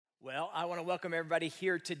Well, I want to welcome everybody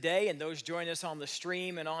here today and those joining us on the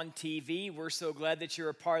stream and on TV. We're so glad that you're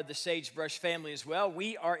a part of the Sagebrush family as well.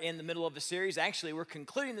 We are in the middle of a series. Actually, we're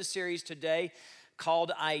concluding the series today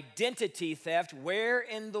called Identity Theft. Where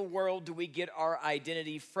in the world do we get our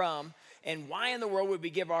identity from? And why in the world would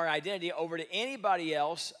we give our identity over to anybody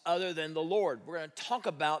else other than the Lord? We're going to talk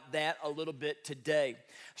about that a little bit today.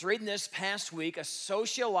 I was reading this past week, a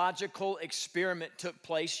sociological experiment took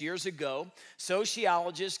place years ago.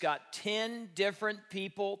 Sociologists got 10 different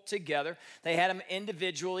people together. They had them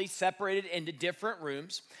individually separated into different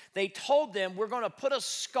rooms. They told them, we're going to put a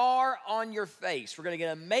scar on your face. We're going to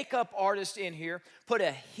get a makeup artist in here, put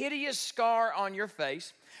a hideous scar on your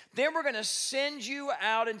face. Then we're going to send you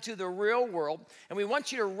out into the real world, and we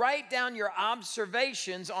want you to write down your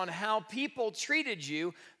observations on how people treated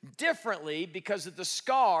you differently because of the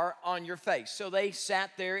scar on your face. So they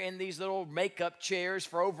sat there in these little makeup chairs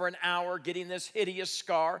for over an hour getting this hideous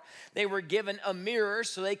scar. They were given a mirror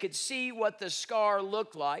so they could see what the scar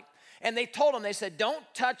looked like. And they told them, they said, don't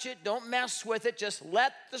touch it, don't mess with it, just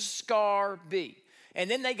let the scar be. And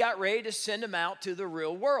then they got ready to send them out to the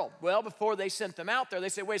real world. Well, before they sent them out there, they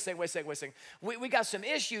said, wait a second. We got some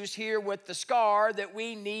issues here with the scar that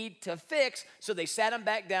we need to fix. So they sat them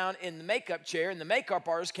back down in the makeup chair, and the makeup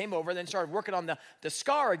artist came over and then started working on the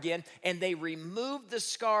scar again, and they removed the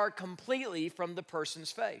scar completely from the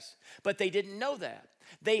person's face. But they didn't know that.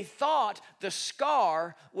 They thought the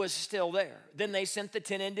scar was still there. Then they sent the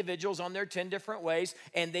 10 individuals on their 10 different ways,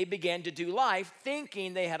 and they began to do life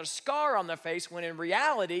thinking they had a scar on their face when in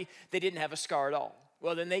reality, they didn't have a scar at all.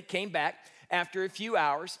 Well, then they came back after a few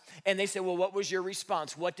hours, and they said, well, what was your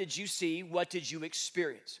response? What did you see? What did you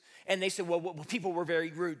experience? And they said, well, people were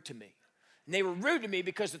very rude to me. And they were rude to me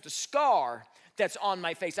because of the scar that's on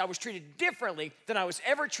my face. I was treated differently than I was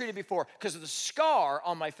ever treated before because of the scar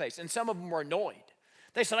on my face. And some of them were annoyed.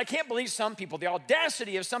 They said, I can't believe some people, the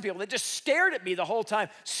audacity of some people, they just stared at me the whole time,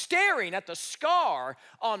 staring at the scar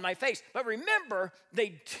on my face. But remember,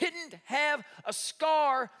 they didn't have a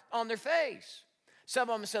scar on their face. Some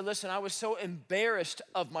of them said, listen, I was so embarrassed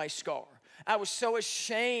of my scar. I was so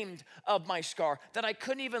ashamed of my scar that I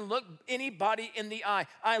couldn't even look anybody in the eye.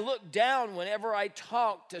 I looked down whenever I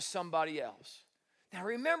talked to somebody else. Now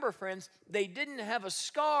remember, friends, they didn't have a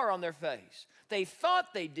scar on their face. They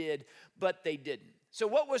thought they did, but they didn't. So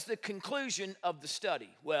what was the conclusion of the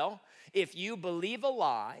study? Well, if you believe a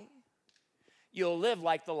lie, you'll live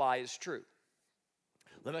like the lie is true.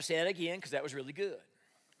 Let me say that again because that was really good.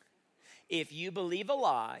 If you believe a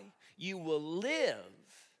lie, you will live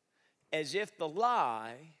as if the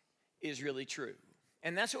lie is really true.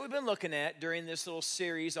 And that's what we've been looking at during this little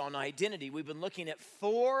series on identity. We've been looking at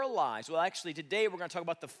 4 lies. Well, actually, today we're going to talk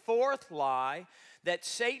about the 4th lie that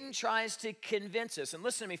Satan tries to convince us. And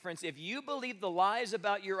listen to me, friends, if you believe the lies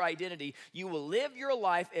about your identity, you will live your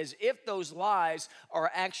life as if those lies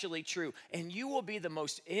are actually true. And you will be the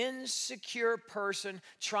most insecure person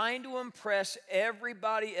trying to impress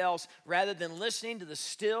everybody else rather than listening to the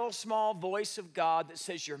still small voice of God that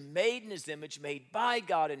says you're made in His image, made by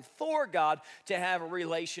God and for God to have a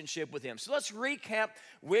relationship with Him. So let's recap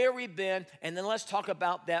where we've been, and then let's talk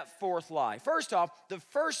about that 4th lie. First off, the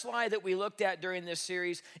first lie that we looked at during this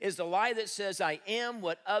series is the lie that says, I am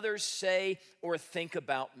what others say or think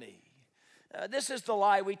about me. This is the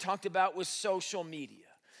lie we talked about with social media.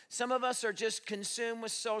 Some of us are just consumed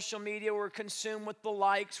with social media. We're consumed with the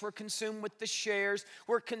likes. We're consumed with the shares.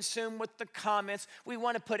 We're consumed with the comments. We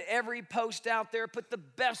want to put every post out there, put the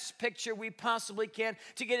best picture we possibly can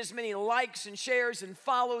to get as many likes and shares and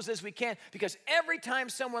follows as we can, because every time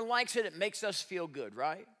someone likes it, it makes us feel good,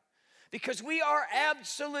 right? Because we are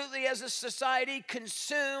absolutely, as a society,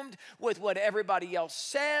 consumed with what everybody else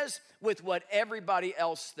says, with what everybody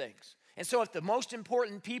else thinks. And so if the most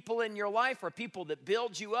important people in your life are people that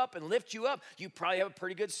build you up and lift you up, you probably have a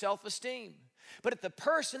pretty good self-esteem. But if the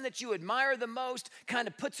person that you admire the most kind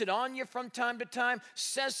of puts it on you from time to time,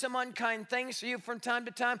 says some unkind things to you from time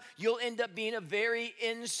to time, you'll end up being a very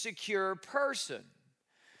insecure person.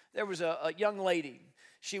 There was a young lady.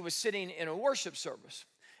 She was sitting in a worship service.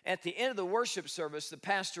 At the end of the worship service, the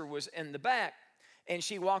pastor was in the back, and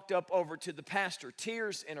she walked up over to the pastor,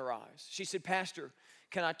 tears in her eyes. She said, Pastor,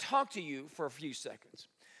 can I talk to you for a few seconds?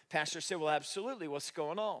 Pastor said, well, absolutely. What's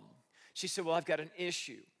going on? She said, well, I've got an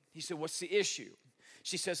issue. He said, what's the issue?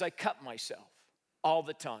 She says, I cut myself all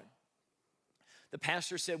the time. The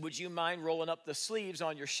pastor said, would you mind rolling up the sleeves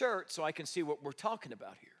on your shirt so I can see what we're talking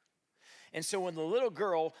about here? And so when the little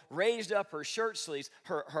girl raised up her shirt sleeves,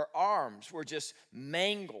 her arms were just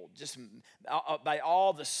mangled by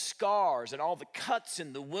all the scars and all the cuts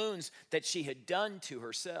and the wounds that she had done to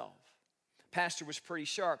herself. Pastor was pretty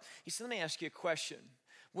sharp. He said, let me ask you a question.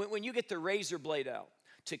 When you get the razor blade out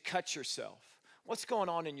to cut yourself, what's going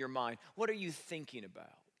on in your mind? What are you thinking about?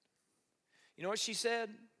 You know what she said?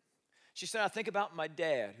 She said, I think about my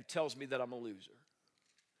dad who tells me that I'm a loser,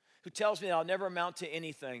 who tells me that I'll never amount to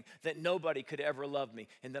anything, that nobody could ever love me,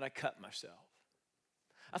 and then I cut myself.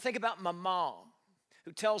 I think about my mom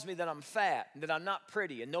who tells me that I'm fat and that I'm not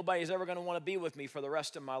pretty and nobody's ever going to want to be with me for the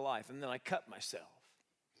rest of my life, and then I cut myself.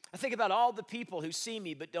 I think about all the people who see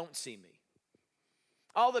me but don't see me.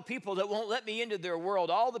 All the people that won't let me into their world,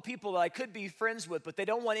 all the people that I could be friends with, but they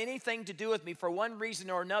don't want anything to do with me for one reason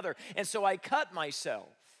or another, and so I cut myself.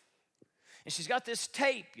 And she's got this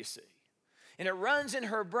tape, you see, and it runs in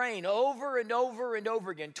her brain over and over and over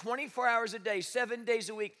again, 24 hours a day, 7 days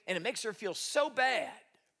a week, and it makes her feel so bad.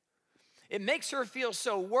 It makes her feel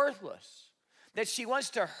so worthless that she wants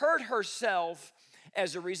to hurt herself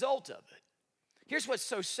as a result of it. Here's what's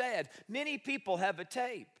so sad. Many people have a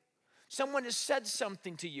tape. Someone has said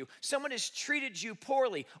something to you. Someone has treated you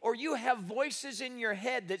poorly. Or you have voices in your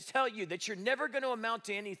head that tell you that you're never going to amount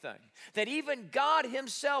to anything. That even God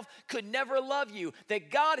himself could never love you.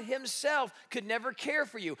 That God himself could never care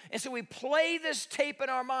for you. And so we play this tape in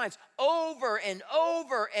our minds over and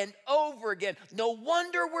over and over again. No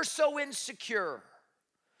wonder we're so insecure.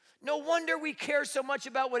 No wonder we care so much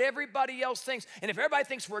about what everybody else thinks. And if everybody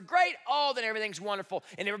thinks we're great, oh, then everything's wonderful.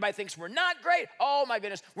 And everybody thinks we're not great, oh my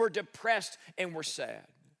goodness, we're depressed and we're sad.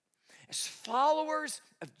 As followers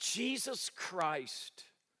of Jesus Christ,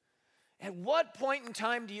 at what point in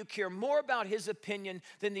time do you care more about his opinion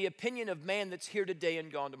than the opinion of man that's here today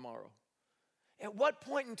and gone tomorrow? At what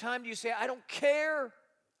point in time do you say, I don't care?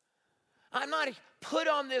 I'm not put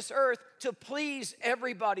on this earth to please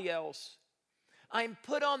everybody else. I'm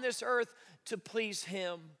put on this earth to please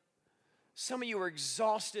him. Some of you are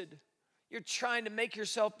exhausted. You're trying to make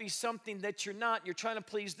yourself be something that you're not. You're trying to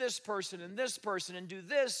please this person and do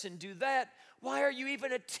this and do that. Why are you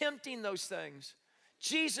even attempting those things?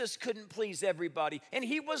 Jesus couldn't please everybody, and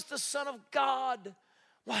he was the Son of God.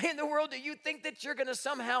 Why in the world do you think that you're going to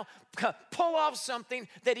somehow pull off something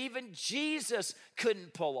that even Jesus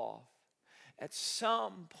couldn't pull off? At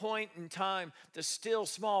some point in time, the still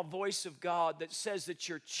small voice of God that says that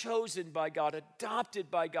you're chosen by God,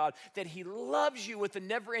 adopted by God, that he loves you with a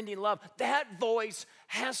never-ending love, that voice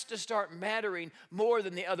has to start mattering more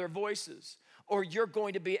than the other voices, or you're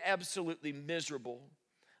going to be absolutely miserable.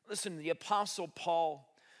 Listen, the Apostle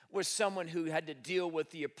Paul was someone who had to deal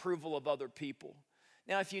with the approval of other people.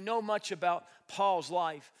 Now, if you know much about Paul's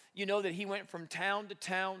life, you know that he went from town to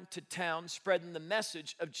town to town spreading the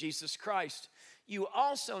message of Jesus Christ. You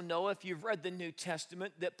also know, if you've read the New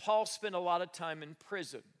Testament, that Paul spent a lot of time in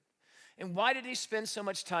prison. And why did he spend so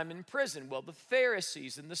much time in prison? Well, the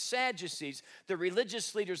Pharisees and the Sadducees, the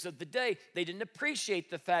religious leaders of the day, they didn't appreciate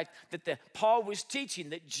the fact that Paul was teaching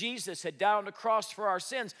that Jesus had died on the cross for our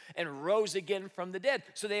sins and rose again from the dead.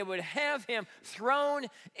 So they would have him thrown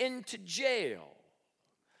into jail.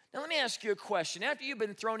 Now, let me ask you a question. After you've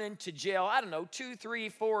been thrown into jail, 2, 3,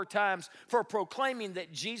 4 times for proclaiming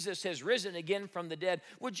that Jesus has risen again from the dead,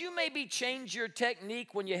 would you maybe change your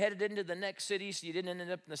technique when you headed into the next city so you didn't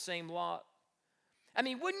end up in the same lot? I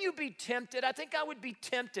mean, wouldn't you be tempted? I think I would be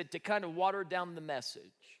tempted to kind of water down the message.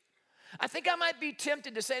 I think I might be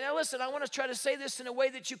tempted to say, now listen, I want to try to say this in a way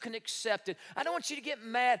that you can accept it. I don't want you to get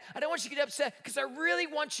mad. I don't want you to get upset because I really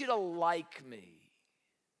want you to like me.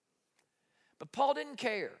 But Paul didn't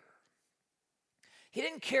care. He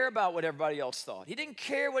didn't care about what everybody else thought. He didn't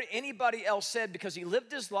care what anybody else said because he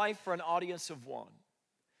lived his life for an audience of one.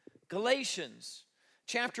 Galatians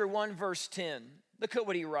chapter 1, verse 10. Look at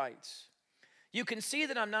what he writes. You can see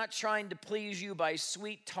that I'm not trying to please you by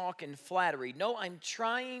sweet talk and flattery. No, I'm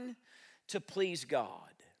trying to please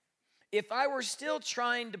God. If I were still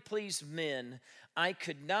trying to please men, I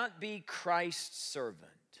could not be Christ's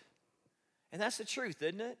servant. And that's the truth,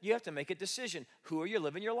 isn't it? You have to make a decision. Who are you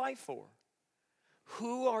living your life for?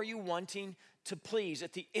 Who are you wanting to please?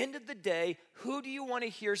 At the end of the day, who do you want to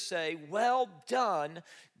hear say, well done,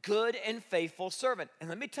 good and faithful servant? And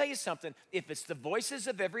let me tell you something. If it's the voices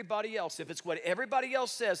of everybody else, if it's what everybody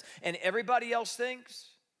else says and everybody else thinks,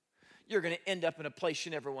 you're going to end up in a place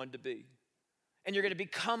you never wanted to be. And you're going to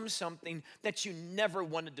become something that you never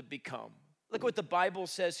wanted to become. Look what the Bible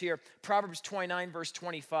says here, Proverbs 29, verse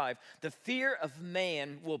 25. The fear of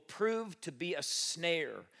man will prove to be a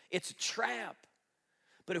snare. It's a trap.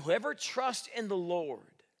 But whoever trusts in the Lord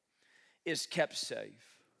is kept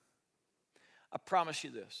safe. I promise you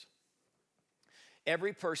this.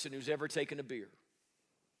 Every person who's ever taken a beer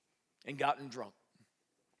and gotten drunk,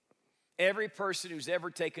 every person who's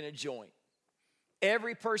ever taken a joint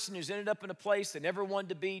Every person who's ended up in a place they never wanted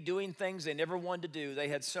to be, doing things they never wanted to do, they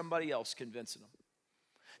had somebody else convincing them.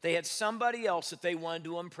 They had somebody else that they wanted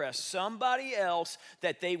to impress, somebody else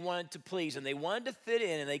that they wanted to please, and they wanted to fit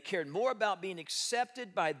in, and they cared more about being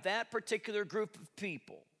accepted by that particular group of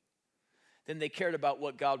people than they cared about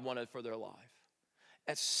what God wanted for their life.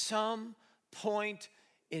 At some point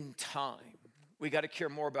in time, we got to care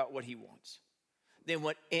more about what he wants than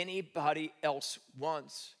what anybody else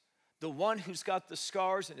wants. The one who's got the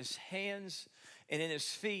scars in his hands and in his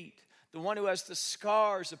feet, the one who has the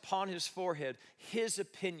scars upon his forehead, his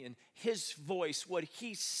opinion, his voice, what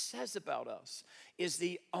he says about us is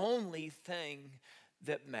the only thing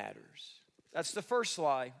that matters. That's the first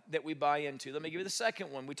lie that we buy into. Let me give you the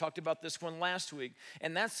second one. We talked about this one last week,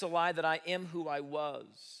 and that's the lie that I am who I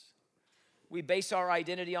was. We base our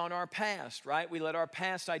identity on our past, right? We let our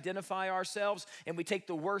past identify ourselves, and we take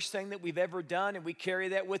the worst thing that we've ever done, and we carry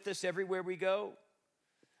that with us everywhere we go.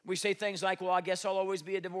 We say things like, well, I guess I'll always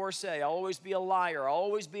be a divorcee. I'll always be a liar. I'll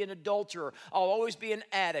always be an adulterer. I'll always be an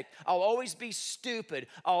addict. I'll always be stupid.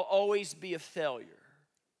 I'll always be a failure.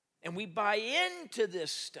 And we buy into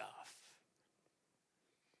this stuff.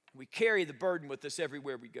 We carry the burden with us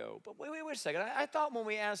everywhere we go. But wait a second. I thought when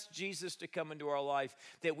we asked Jesus to come into our life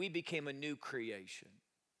that we became a new creation.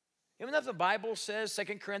 Even though the Bible says,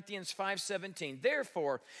 2 Corinthians 5:17,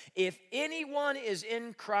 therefore, if anyone is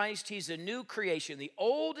in Christ, he's a new creation. The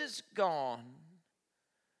old is gone,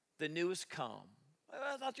 the new has come.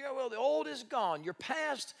 I thought, well, the old is gone. Your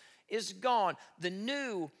past is gone. The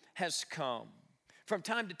new has come. From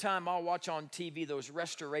time to time, I'll watch on TV those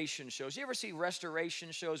restoration shows. You ever see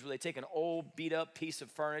restoration shows where they take an old beat-up piece of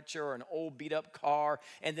furniture or an old beat-up car,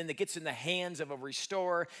 and then it gets in the hands of a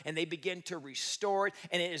restorer, and they begin to restore it,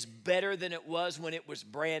 and it is better than it was when it was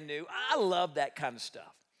brand new? I love that kind of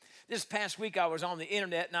stuff. This past week, I was on the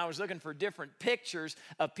internet, and I was looking for different pictures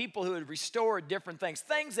of people who had restored different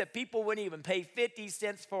things that people wouldn't even pay 50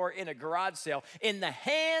 cents for in a garage sale. In the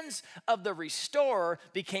hands of the restorer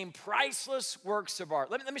became priceless works of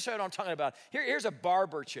art. Let me show you what I'm talking about. Here's a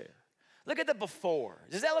barber chair. Look at the before.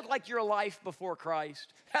 Does that look like your life before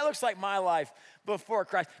Christ? That looks like my life before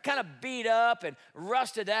Christ. Kind of beat up and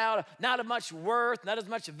rusted out, not as much worth, not as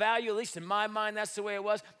much value, at least in my mind, that's the way it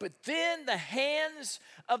was. But then the hands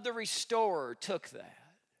of the restorer took that,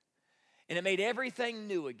 and it made everything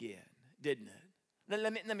new again, didn't it?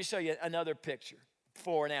 Let me show you another picture,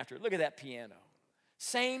 before and after. Look at that piano.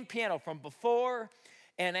 Same piano from before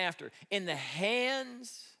and after. In the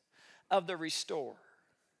hands of the restorer.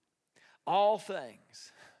 All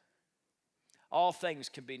things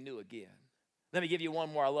can be new again. Let me give you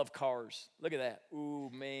one more. I love cars. Look at that.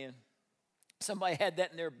 Ooh, man. Somebody had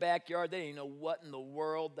that in their backyard. They didn't even know what in the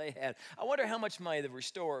world they had. I wonder how much money the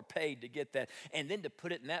restorer paid to get that and then to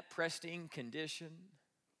put it in that pristine condition.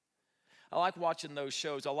 I like watching those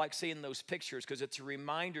shows. I like seeing those pictures because it's a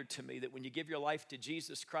reminder to me that when you give your life to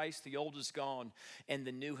Jesus Christ, the old is gone and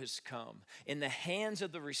the new has come. In the hands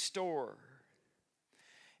of the restorer,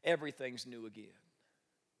 everything's new again.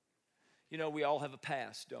 You know, we all have a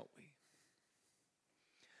past, don't we?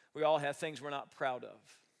 We all have things we're not proud of.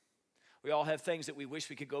 We all have things that we wish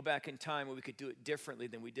we could go back in time where we could do it differently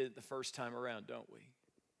than we did it the first time around, don't we?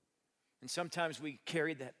 And sometimes we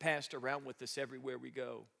carry that past around with us everywhere we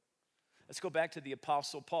go. Let's go back to the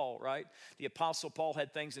Apostle Paul, right? The Apostle Paul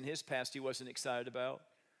had things in his past he wasn't excited about.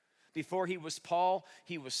 Before he was Paul,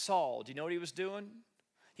 he was Saul. Do you know what he was doing?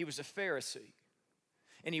 He was a Pharisee.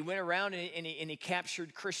 And he went around and he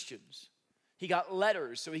captured Christians. He got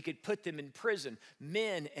letters so he could put them in prison,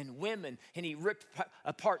 men and women, and he ripped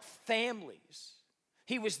apart families.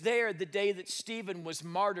 He was there the day that Stephen was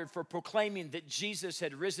martyred for proclaiming that Jesus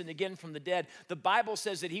had risen again from the dead. The Bible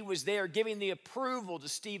says that he was there giving the approval to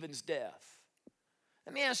Stephen's death.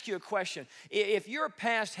 Let me ask you a question. If your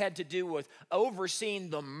past had to do with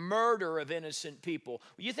overseeing the murder of innocent people,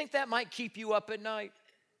 you think that might keep you up at night?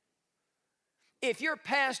 If your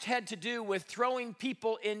past had to do with throwing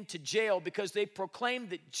people into jail because they proclaimed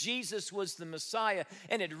that Jesus was the Messiah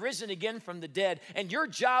and had risen again from the dead, and your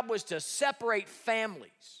job was to separate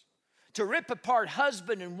families, to rip apart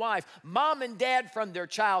husband and wife, mom and dad from their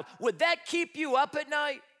child, would that keep you up at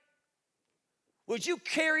night? Would you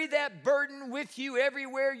carry that burden with you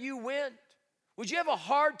everywhere you went? Would you have a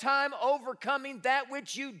hard time overcoming that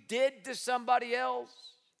which you did to somebody else?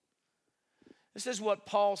 This is what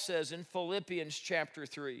Paul says in Philippians chapter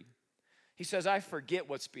 3. He says, I forget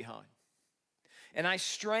what's behind, and I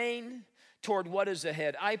strain toward what is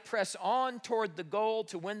ahead. I press on toward the goal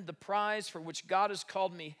to win the prize for which God has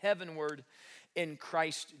called me heavenward in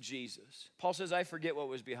Christ Jesus. Paul says, I forget what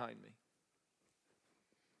was behind me.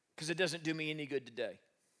 because it doesn't do me any good today.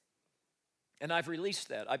 And I've released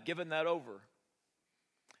that. I've given that over.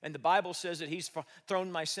 And the Bible says that he's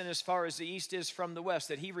thrown my sin as far as the east is from the west,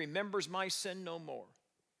 that he remembers my sin no more.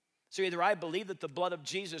 So either I believe that the blood of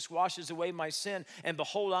Jesus washes away my sin, and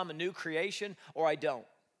behold, I'm a new creation, or I don't.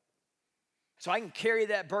 So I can carry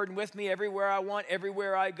that burden with me everywhere I want,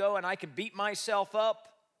 everywhere I go, and I can beat myself up.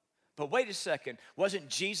 But wait a second, wasn't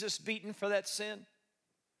Jesus beaten for that sin?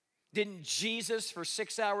 Didn't Jesus for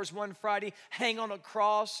 6 hours one Friday hang on a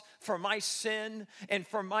cross for my sin and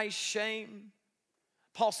for my shame?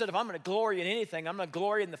 Paul said, if I'm going to glory in anything, I'm going to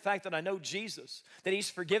glory in the fact that I know Jesus, that he's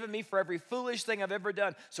forgiven me for every foolish thing I've ever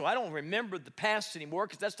done. So I don't remember the past anymore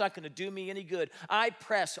because that's not going to do me any good. I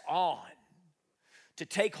press on to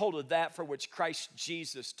take hold of that for which Christ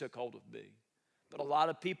Jesus took hold of me. But a lot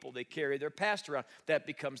of people, they carry their past around. That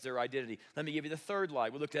becomes their identity. Let me give you the third lie.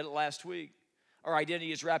 We looked at it last week. Our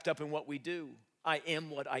identity is wrapped up in what we do. I am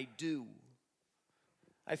what I do.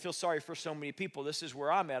 I feel sorry for so many people. This is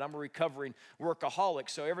where I'm at. I'm a recovering workaholic,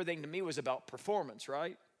 so everything to me was about performance,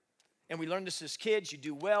 right? And we learned this as kids. You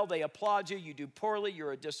do well, they applaud you. You do poorly,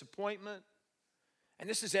 you're a disappointment. And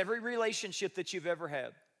this is every relationship that you've ever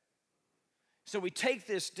had. So we take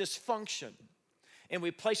this dysfunction and we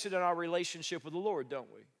place it in our relationship with the Lord, don't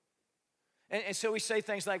we? And so we say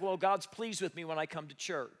things like, well, God's pleased with me when I come to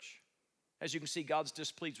church. As you can see, God's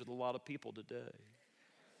displeased with a lot of people today.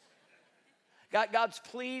 God's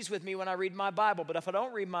pleased with me when I read my Bible, but if I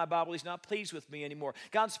don't read my Bible, he's not pleased with me anymore.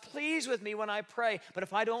 God's pleased with me when I pray, but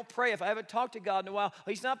if I don't pray, if I haven't talked to God in a while,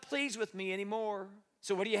 he's not pleased with me anymore.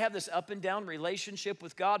 So what do you have, this up and down relationship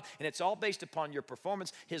with God? And it's all based upon your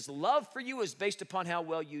performance. His love for you is based upon how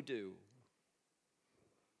well you do.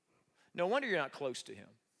 No wonder you're not close to him.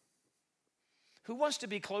 Who wants to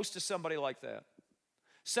be close to somebody like that?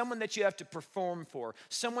 Someone that you have to perform for,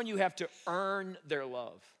 someone you have to earn their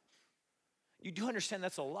love. You do understand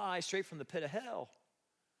that's a lie straight from the pit of hell.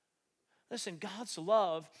 Listen, God's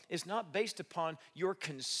love is not based upon your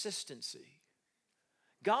consistency.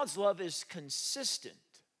 God's love is consistent,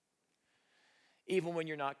 even when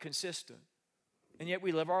you're not consistent. And yet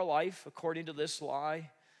we live our life according to this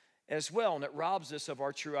lie as well, and it robs us of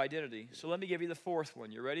our true identity. So let me give you the fourth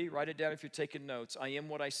one. You ready? Write it down if you're taking notes. I am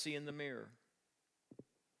what I see in the mirror.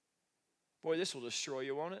 Boy, this will destroy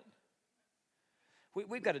you, won't it?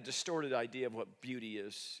 We've got a distorted idea of what beauty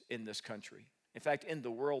is in this country. In fact, in the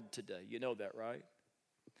world today. You know that, right?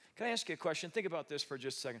 Can I ask you a question? Think about this for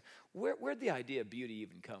just a second. Where'd the idea of beauty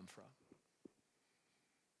even come from?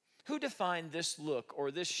 Who defined this look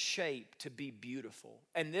or this shape to be beautiful,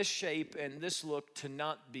 and this shape and this look to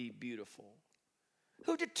not be beautiful?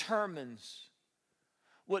 Who determines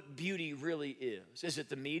what beauty really is? Is it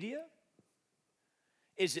the media?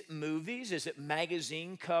 Is it movies? Is it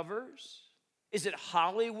magazine covers? Is it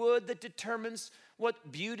Hollywood that determines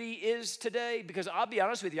what beauty is today? Because I'll be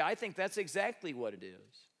honest with you, I think that's exactly what it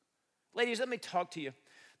is. Ladies, let me talk to you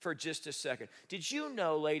for just a second. Did you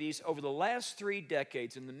know, ladies, over the last 3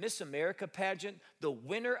 decades in the Miss America pageant, the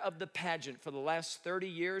winner of the pageant for the last 30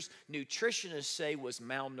 years, nutritionists say was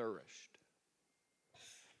malnourished.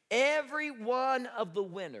 Every one of the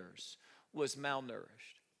winners was malnourished.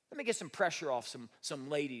 Let me get some pressure off some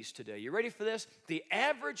ladies today. You ready for this? The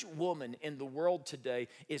average woman in the world today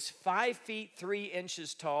is 5 feet 3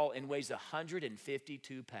 inches tall and weighs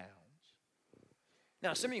 152 pounds.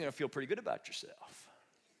 Now, some of you are going to feel pretty good about yourself.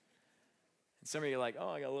 And some of you are like, oh,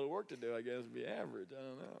 I got a little work to do, I guess, to be average. I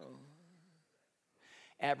don't know.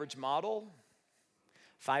 Average model,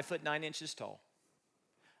 5 foot 9 inches tall,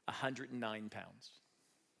 109 pounds.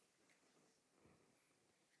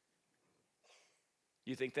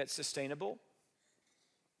 You think that's sustainable?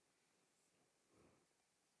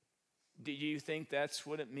 Do you think that's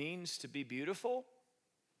what it means to be beautiful?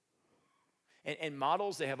 And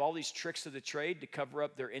models, they have all these tricks of the trade to cover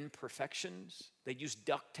up their imperfections. They use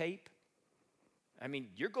duct tape. I mean,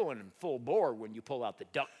 you're going in full bore when you pull out the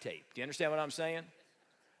duct tape. Do you understand what I'm saying?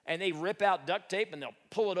 And they rip out duct tape and they'll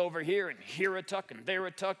pull it over here and here a tuck and there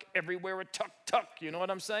a tuck, everywhere a tuck, tuck. You know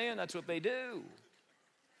what I'm saying? That's what they do.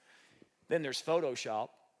 Then there's Photoshop.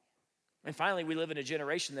 And finally, we live in a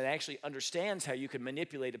generation that actually understands how you can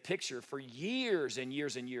manipulate a picture. For years and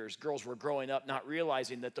years and years, girls were growing up not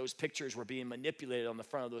realizing that those pictures were being manipulated on the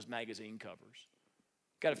front of those magazine covers.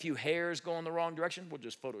 Got a few hairs going the wrong direction? We'll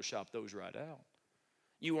just Photoshop those right out.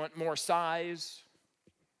 You want more size?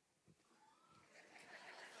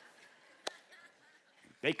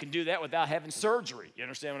 They can do that without having surgery. You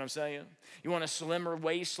understand what I'm saying? You want a slimmer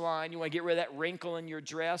waistline. You want to get rid of that wrinkle in your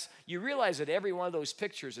dress. You realize that every one of those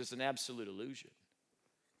pictures is an absolute illusion.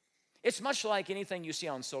 It's much like anything you see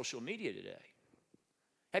on social media today.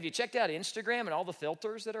 Have you checked out Instagram and all the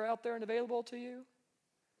filters that are out there and available to you?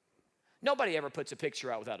 Nobody ever puts a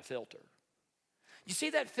picture out without a filter. You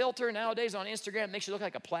see that filter nowadays on Instagram? It makes you look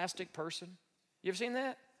like a plastic person. You ever seen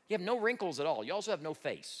that? You have no wrinkles at all. You also have no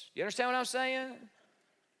face. You understand what I'm saying?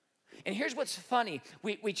 And here's what's funny.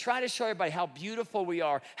 We try to show everybody how beautiful we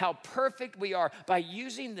are, how perfect we are by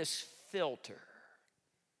using this filter.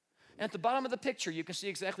 And at the bottom of the picture, you can see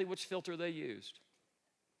exactly which filter they used.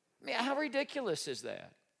 I mean, how ridiculous is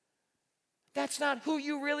that? That's not who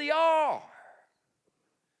you really are.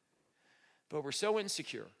 But we're so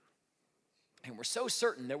insecure, and we're so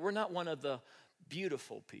certain that we're not one of the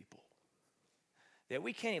beautiful people that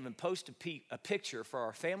we can't even post a picture for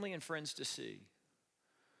our family and friends to see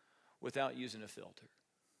without using a filter.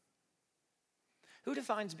 Who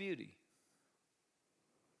defines beauty?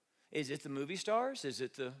 Is it the movie stars? Is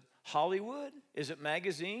it the Hollywood? Is it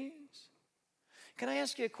magazines? Can I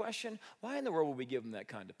ask you a question? Why in the world would we give them that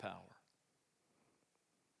kind of power?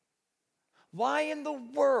 Why in the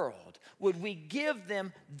world would we give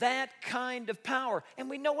them that kind of power? And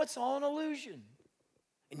we know it's all an illusion.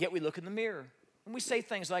 And yet we look in the mirror and we say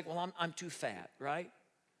things like, well, I'm too fat, right?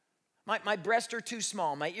 My breasts are too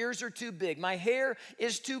small. My ears are too big. My hair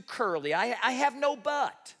is too curly. I have no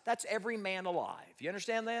butt. That's every man alive. You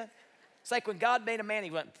understand that? It's like when God made a man,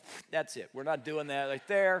 he went, that's it. We're not doing that right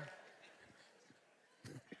there.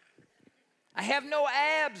 I have no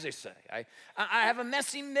abs, they say. I have a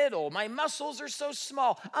messy middle. My muscles are so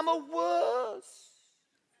small. I'm a wuss.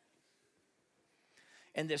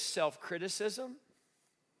 And this self-criticism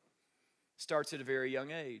starts at a very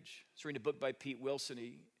young age. I was reading a book by Pete Wilson.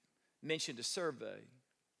 He mentioned a survey.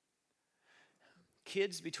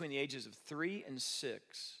 Kids between the ages of 3 and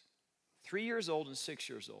 6, 3 years old and 6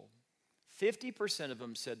 years old, 50% of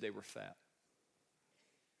them said they were fat.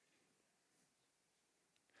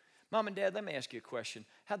 Mom and Dad, let me ask you a question.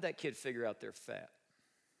 How'd that kid figure out they're fat?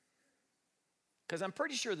 Because I'm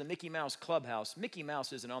pretty sure the Mickey Mouse Clubhouse, Mickey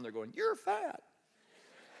Mouse isn't on there going, you're fat.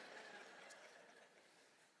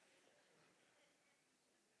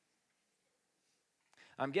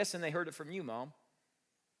 I'm guessing they heard it from you, Mom.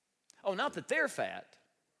 Oh, not that they're fat,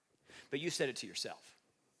 but you said it to yourself.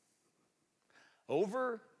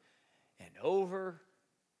 Over and over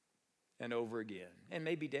and over again. And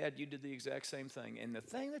maybe, Dad, you did the exact same thing. And the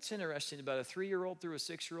thing that's interesting about a 3-year-old through a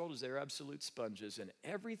 6-year-old is they're absolute sponges. And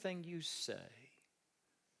everything you say,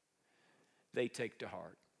 they take to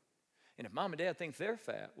heart. And if Mom and Dad think they're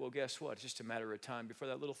fat, well, guess what? It's just a matter of time before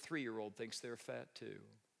that little 3-year-old thinks they're fat too.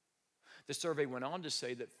 The survey went on to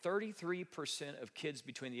say that 33% of kids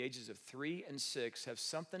between the ages of 3 and 6 have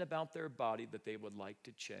something about their body that they would like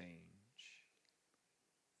to change.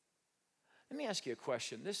 Let me ask you a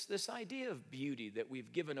question. This idea of beauty that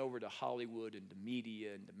we've given over to Hollywood and to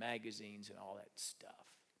media and to magazines and all that stuff,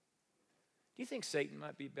 do you think Satan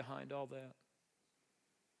might be behind all that?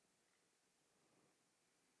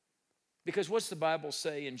 Because what's the Bible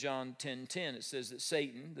say in John 10:10? It says that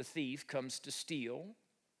Satan, the thief, comes to steal,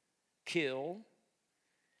 kill,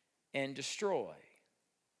 and destroy.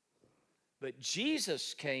 But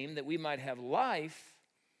Jesus came that we might have life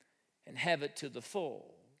and have it to the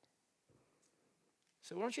full.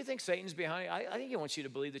 So don't you think Satan's behind it? I think he wants you to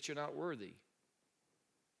believe that you're not worthy,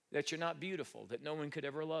 that you're not beautiful, that no one could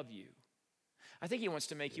ever love you. I think he wants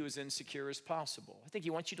to make you as insecure as possible. I think he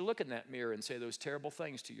wants you to look in that mirror and say those terrible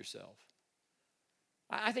things to yourself.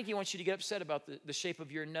 I think he wants you to get upset about the shape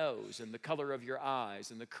of your nose and the color of your eyes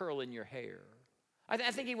and the curl in your hair.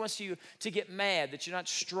 I think he wants you to get mad that you're not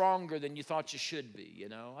stronger than you thought you should be, you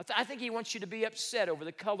know. I think he wants you to be upset over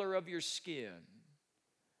the color of your skin.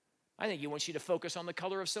 I think he wants you to focus on the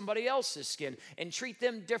color of somebody else's skin and treat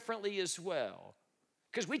them differently as well.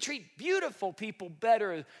 Because we treat beautiful people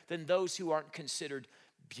better than those who aren't considered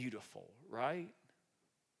beautiful, right?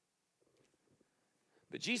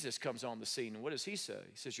 But Jesus comes on the scene, and what does he say?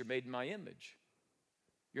 He says, you're made in my image.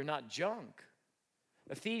 You're not junk.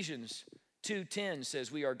 Ephesians 2:10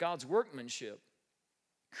 says, we are God's workmanship,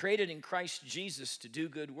 created in Christ Jesus to do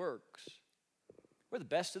good works. We're the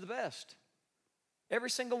best of the best. Every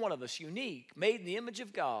single one of us, unique, made in the image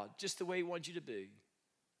of God, just the way he wants you to be.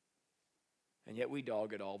 And yet we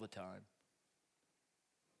dog it all the time.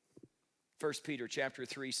 1 Peter chapter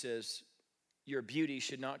 3 says, your beauty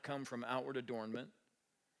should not come from outward adornment,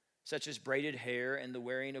 such as braided hair and the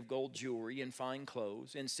wearing of gold jewelry and fine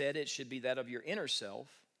clothes. Instead, it should be that of your inner self,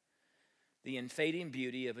 the unfading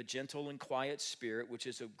beauty of a gentle and quiet spirit, which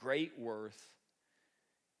is of great worth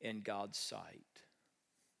in God's sight.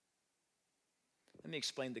 Let me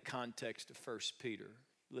explain the context of 1 Peter.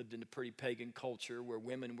 Lived in a pretty pagan culture where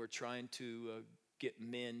women were trying to get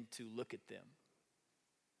men to look at them.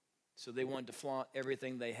 So they wanted to flaunt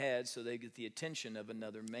everything they had so they get the attention of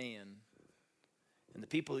another man. And the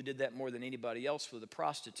people who did that more than anybody else were the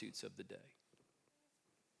prostitutes of the day.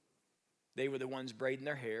 They were the ones braiding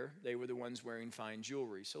their hair. They were the ones wearing fine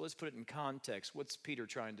jewelry. So let's put it in context. What's Peter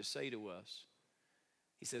trying to say to us?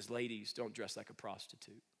 He says, ladies, don't dress like a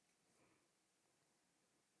prostitute.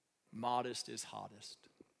 Modest is hottest.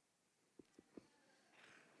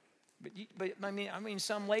 But I mean,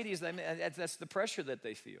 some ladies, that's the pressure that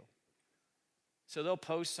they feel. So they'll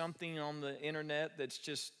post something on the internet that's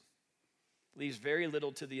just leaves very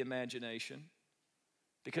little to the imagination.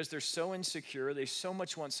 Because they're so insecure, they so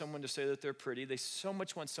much want someone to say that they're pretty, they so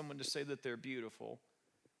much want someone to say that they're beautiful.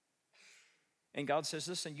 And God says,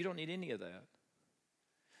 listen, you don't need any of that.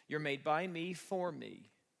 You're made by me, for me.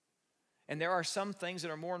 And there are some things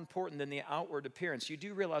that are more important than the outward appearance. You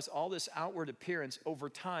do realize all this outward appearance, over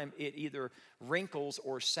time, it either wrinkles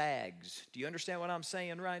or sags. Do you understand what I'm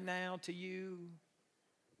saying right now to you?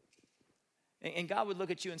 And God would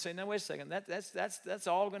look at you and say, no, wait a second, that's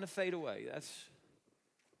all going to fade away.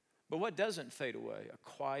 But what doesn't fade away? A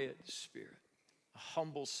quiet spirit, a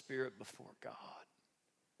humble spirit before God.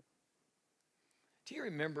 Do you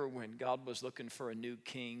remember when God was looking for a new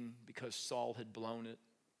king because Saul had blown it?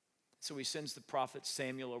 So he sends the prophet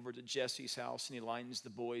Samuel over to Jesse's house and he lines the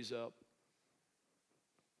boys up.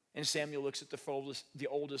 And Samuel looks at the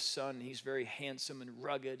oldest son, and he's very handsome and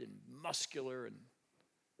rugged and muscular. And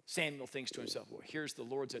Samuel thinks to himself, well, here's the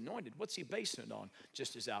Lord's anointed. What's he basing it on?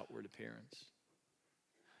 Just his outward appearance.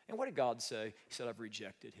 And what did God say? He said, I've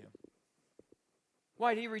rejected him.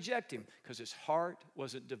 Why did he reject him? Because his heart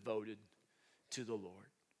wasn't devoted to the Lord.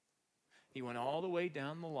 He went all the way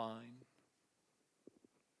down the line.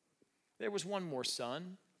 There was one more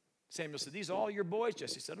son. Samuel said, these are all your boys?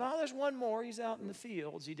 Jesse said, no, there's one more. He's out in the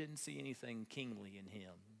fields. He didn't see anything kingly in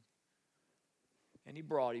him. And he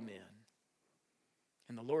brought him in.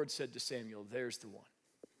 And the Lord said to Samuel, there's the one.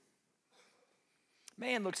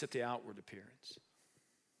 Man looks at the outward appearance.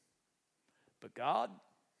 But God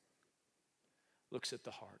looks at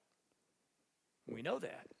the heart. We know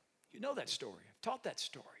that. You know that story. I've taught that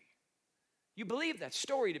story. You believe that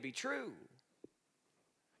story to be true.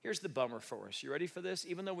 Here's the bummer for us. You ready for this?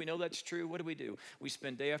 Even though we know that's true, what do? We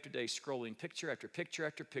spend day after day scrolling picture after picture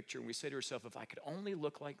after picture, and we say to ourselves, if I could only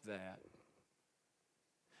look like that.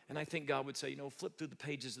 And I think God would say, flip through the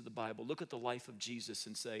pages of the Bible, look at the life of Jesus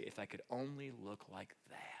and say, if I could only look like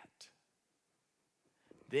that.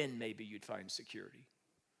 Then maybe you'd find security.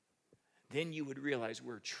 Then you would realize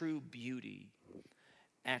where true beauty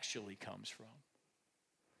actually comes from.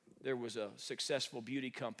 There was a successful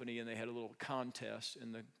beauty company, and they had a little contest,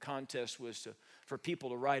 and the contest was for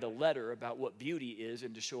people to write a letter about what beauty is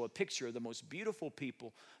and to show a picture of the most beautiful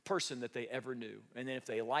person that they ever knew. And then if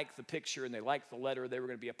they liked the picture and they liked the letter, they were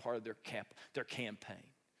going to be a part of their campaign.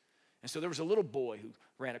 And so there was a little boy who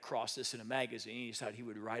ran across this in a magazine. He decided he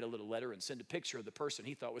would write a little letter and send a picture of the person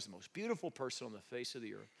he thought was the most beautiful person on the face of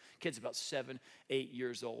the earth. Kid's about 7, 8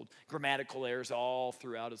 years old. Grammatical errors all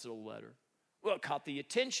throughout his little letter. Well, it caught the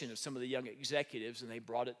attention of some of the young executives, and they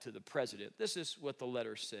brought it to the president. This is what the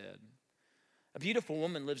letter said. A beautiful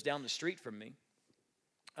woman lives down the street from me.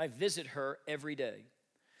 I visit her every day.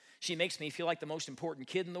 She makes me feel like the most important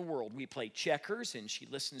kid in the world. We play checkers, and she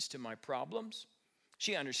listens to my problems.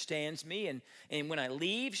 She understands me, and when I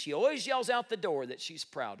leave, she always yells out the door that she's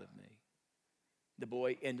proud of me. The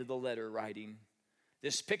boy ended the letter writing,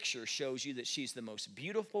 this picture shows you that she's the most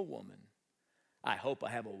beautiful woman. I hope I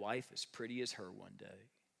have a wife as pretty as her one day.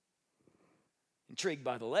 Intrigued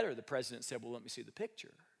by the letter, the president said, well, let me see the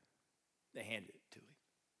picture. They handed it to him.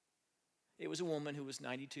 It was a woman who was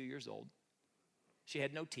 92 years old. She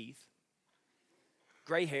had no teeth,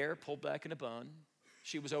 gray hair pulled back in a bun.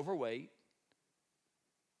 She was overweight,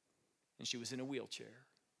 and she was in a wheelchair.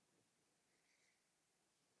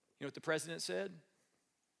 You know what the president said?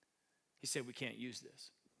 He said, we can't use this.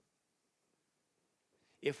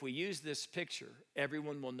 If we use this picture,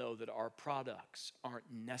 everyone will know that our products aren't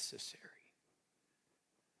necessary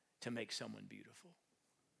to make someone beautiful.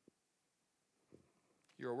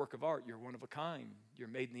 You're a work of art. You're one of a kind. You're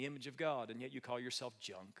made in the image of God, and yet you call yourself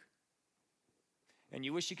junk. And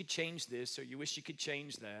you wish you could change this, or you wish you could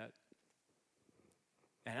change that.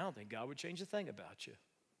 And I don't think God would change a thing about you.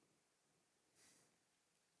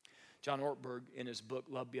 John Ortberg, in his book,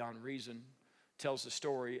 Love Beyond Reason, tells a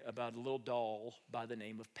story about a little doll by the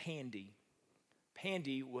name of Pandy.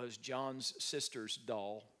 Pandy was John's sister's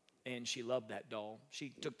doll, and she loved that doll. She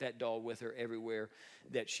took that doll with her everywhere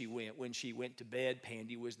that she went. When she went to bed,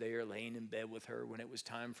 Pandy was there laying in bed with her. When it was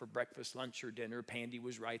time for breakfast, lunch, or dinner, Pandy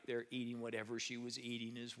was right there eating whatever she was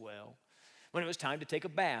eating as well. When it was time to take a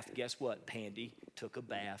bath, guess what? Pandy took a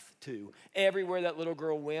bath too. Everywhere that little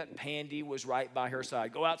girl went, Pandy was right by her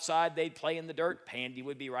side. Go outside, they'd play in the dirt. Pandy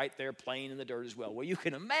would be right there playing in the dirt as well. Well, you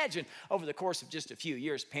can imagine over the course of just a few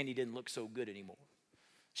years, Pandy didn't look so good anymore.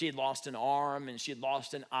 She had lost an arm and she had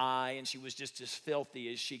lost an eye, and she was just as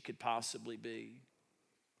filthy as she could possibly be.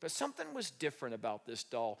 But something was different about this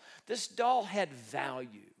doll. This doll had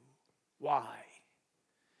value. Why?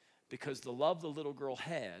 Because the love the little girl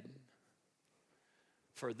had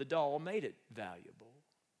for the doll made it valuable.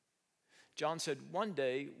 John said one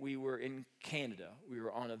day we were in Canada. We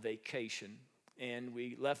were on a vacation, and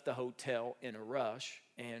we left the hotel in a rush,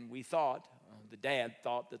 and we thought, the dad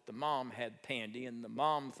thought that the mom had Pandy, and the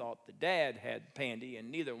mom thought the dad had Pandy,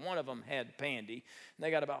 and neither one of them had Pandy. And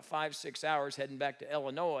they got about 5-6 hours heading back to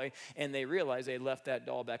Illinois, and they realized they left that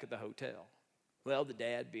doll back at the hotel. Well, the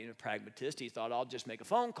dad, being a pragmatist, he thought, I'll just make a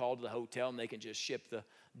phone call to the hotel and they can just ship the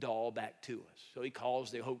doll back to us. So he calls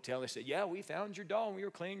the hotel and they said, yeah, we found your doll when we were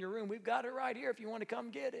cleaning your room. We've got it right here if you want to come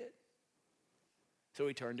get it. So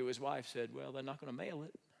he turned to his wife and said, well, they're not going to mail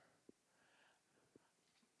it.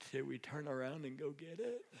 Should we turn around and go get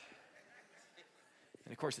it?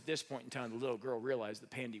 And of course, at this point in time, the little girl realized that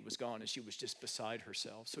Pandy was gone and she was just beside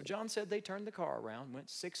herself. So John said they turned the car around, went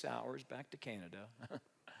 6 hours back to Canada,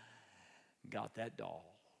 got that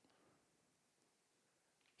doll.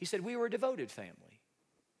 He said, we were a devoted family.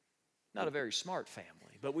 Not a very smart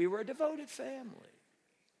family, but we were a devoted family.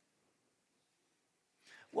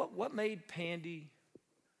 What made Pandy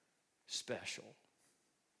special?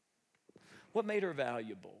 What made her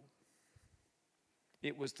valuable?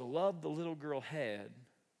 It was the love the little girl had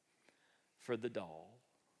for the doll.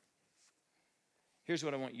 Here's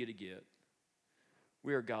what I want you to get.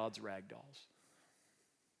 We are God's rag dolls.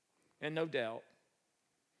 And no doubt,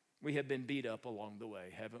 we have been beat up along the way,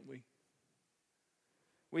 haven't we?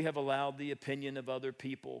 We have allowed the opinion of other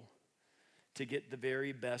people to get the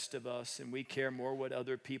very best of us, and we care more what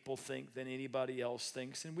other people think than anybody else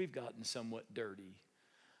thinks, and we've gotten somewhat dirty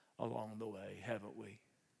along the way, haven't we?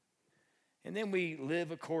 And then we live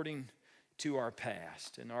according to our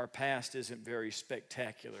past, and our past isn't very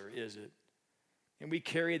spectacular, is it? And we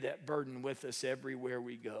carry that burden with us everywhere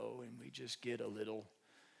we go, and we just get a little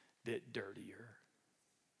bit dirtier.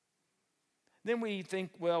 Then we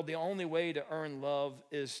think, well, the only way to earn love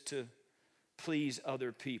is to please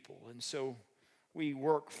other people. And so we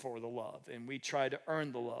work for the love, and we try to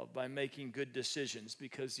earn the love by making good decisions,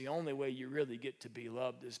 because the only way you really get to be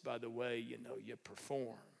loved is by the way, you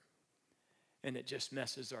perform. And it just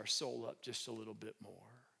messes our soul up just a little bit more.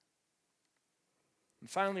 And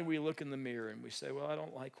finally, we look in the mirror and we say, well, I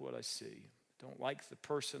don't like what I see. I don't like the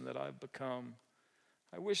person that I've become.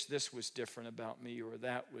 I wish this was different about me, or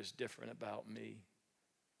that was different about me.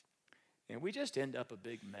 And we just end up a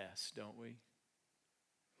big mess, don't we?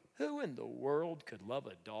 Who in the world could love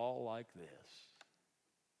a doll like this?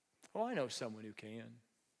 Oh, I know someone who can.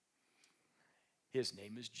 His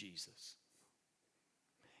name is Jesus.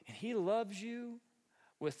 And he loves you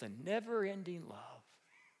with a never-ending love.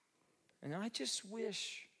 And I just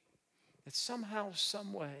wish that somehow,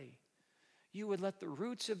 some way, you would let the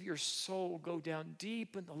roots of your soul go down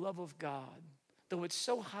deep in the love of God, though it's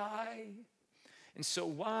so high and so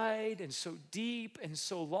wide and so deep and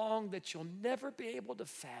so long that you'll never be able to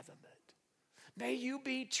fathom it. May you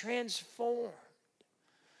be transformed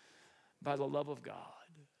by the love of God.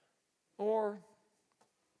 Or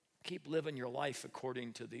keep living your life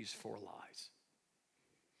according to these 4 lies.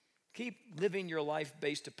 Keep living your life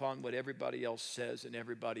based upon what everybody else says and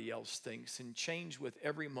everybody else thinks, and change with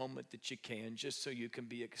every moment that you can, just so you can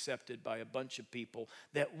be accepted by a bunch of people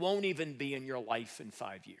that won't even be in your life in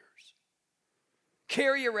 5 years.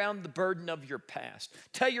 Carry around the burden of your past.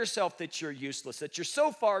 Tell yourself that you're useless, that you're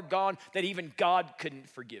so far gone that even God couldn't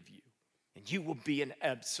forgive you, and you will be an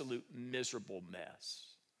absolute miserable mess.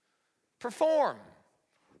 Perform.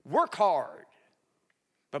 Work hard.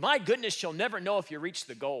 But my goodness, you'll never know if you reach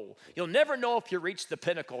the goal. You'll never know if you reach the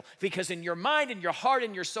pinnacle, because in your mind and your heart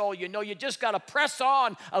and your soul, you know you just got to press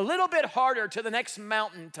on a little bit harder to the next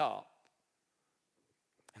mountaintop.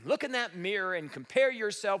 And look in that mirror and compare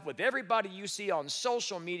yourself with everybody you see on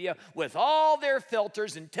social media with all their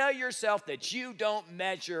filters, and tell yourself that you don't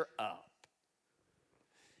measure up.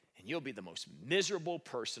 And you'll be the most miserable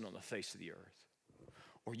person on the face of the earth.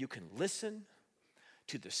 Or you can listen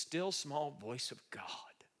to the still small voice of God,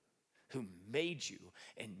 who made you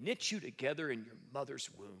and knit you together in your mother's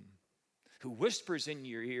womb, who whispers in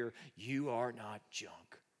your ear, you are not junk.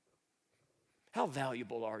 How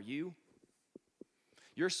valuable are you?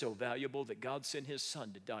 You're so valuable that God sent his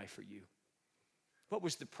son to die for you. What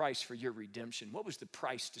was the price for your redemption? What was the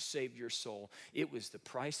price to save your soul? It was the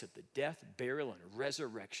price of the death, burial, and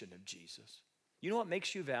resurrection of Jesus. You know what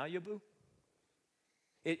makes you valuable?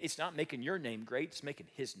 It's not making your name great, it's making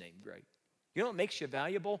his name great. You know what makes you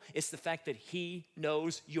valuable? It's the fact that he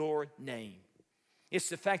knows your name. It's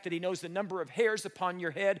the fact that he knows the number of hairs upon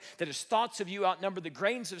your head, that his thoughts of you outnumber the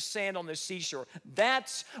grains of sand on the seashore.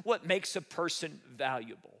 That's what makes a person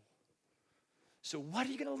valuable. So what are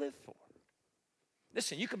you going to live for?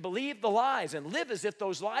 Listen, you can believe the lies and live as if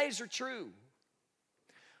those lies are true.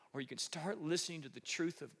 Or you can start listening to the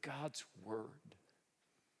truth of God's word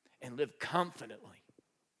and live confidently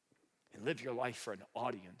and live your life for an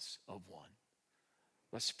audience of one.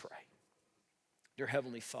 Let's pray. Dear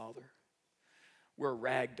Heavenly Father, we're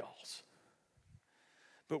ragdolls,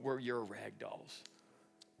 but we're your ragdolls.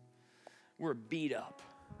 We're beat up.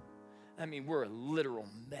 We're a literal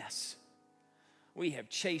mess. We have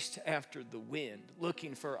chased after the wind,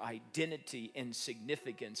 looking for identity and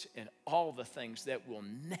significance in all the things that will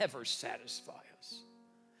never satisfy us.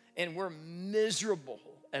 And we're miserable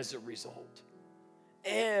as a result.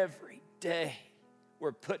 Every day,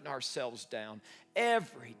 we're putting ourselves down.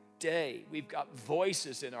 Every day, we've got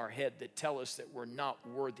voices in our head that tell us that we're not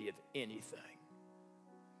worthy of anything.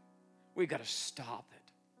 We've got to stop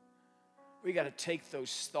it. We've got to take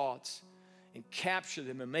those thoughts and capture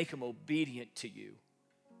them and make them obedient to you.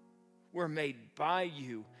 We're made by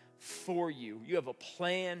you, for you. You have a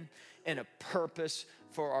plan and a purpose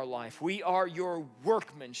for our life. We are your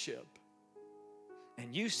workmanship.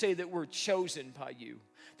 And you say that we're chosen by you,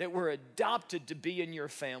 that we're adopted to be in your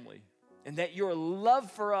family, and that your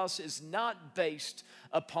love for us is not based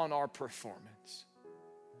upon our performance,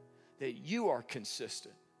 that you are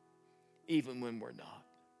consistent even when we're not.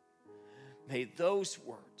 May those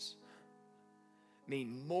words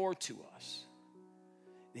mean more to us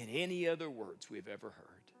than any other words we've ever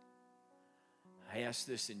heard. I ask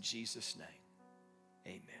this in Jesus' name.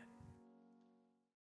 Amen.